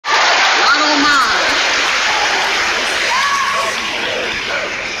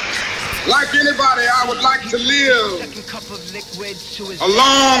ask anybody, I would like to live a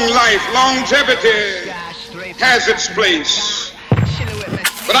long life. Longevity has its place.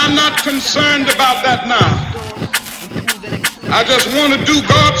 But I'm not concerned about that now. I just want to do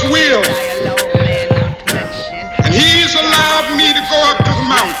God's will. And He's allowed me to go up to the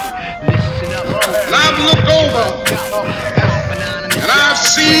mountain. And I've looked over and I've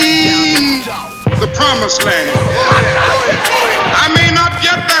seen the promised land. I may not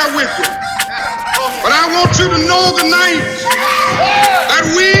get there with you, but I want you to know tonight that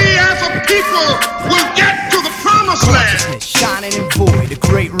we as a people will get to the promised land. Shining and void, a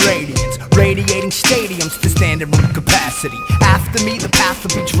great radiance, radiating stadiums to standing room capacity. After me, the path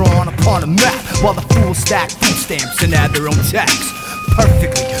will be drawn upon a map, while the fools stack food stamps and add their own tax.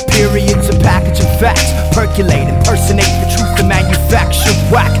 Perfectly, periods of package of facts, percolate, impersonate the truth to manufacture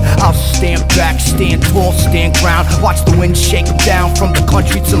whack. I'll stand back, stand tall, stand ground, watch the wind shake them down from the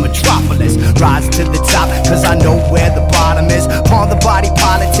country to metropolis. Rise to the top, cause I know where the bottom is. Upon the body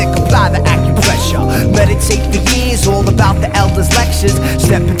politic, apply the acupressure. Meditate for years, all about the elders' lectures.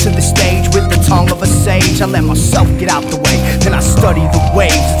 Step into the stage with the tongue of a sage. I let myself get out the way, then I study the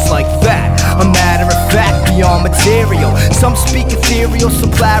waves. It's like that, a matter of fact, beyond material. Some speak ethereal,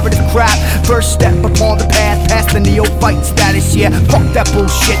 some clarity crap. First step upon the path, past the neophyte status. Yeah, fuck that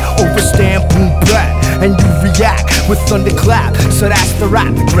bullshit, overstand, boom, back. And you react with thunderclap. So that's the rap,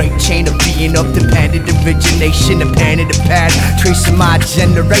 the great chain of being of dependent origination, a pen and a pad, tracing my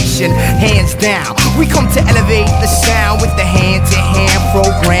generation. Hands down, we come to elevate the sound with the hand-to-hand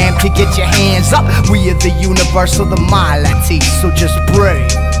program to get your hands up. We are the universal, the mind lattice, so just brave.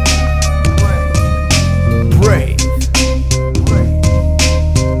 Brave.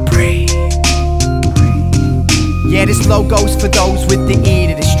 Yeah, this logo's for those with the ear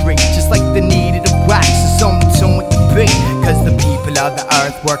to the street, just like the need of the wax is on tune with the beat. Cause the people of the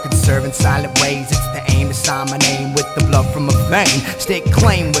earth work and serve in silent ways. It's the aim to sign my name with the blood from a vein. Stake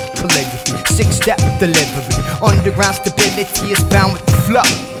claim with calligraphy, 6-step delivery. Underground stability is found with the flow.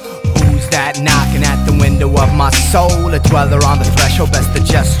 Who's that knocking at the window of my soul? A dweller on the threshold, best to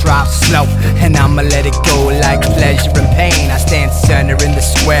just drive slow. And I'ma let it go like pleasure and pain. I stand center in the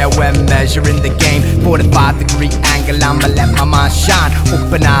square where measuring the game. 45-degree angle, I'ma let my mind shine.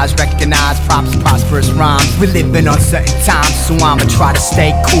 Open eyes, recognize props, prosperous rhymes. We live in uncertain times, so I'ma try to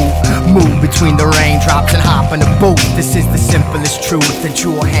stay cool. Move between the raindrops and hop in the booth. This is the simplest truth, the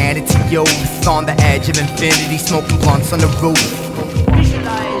jewel handed to you. It's on the edge of infinity, smoking blunts on the roof.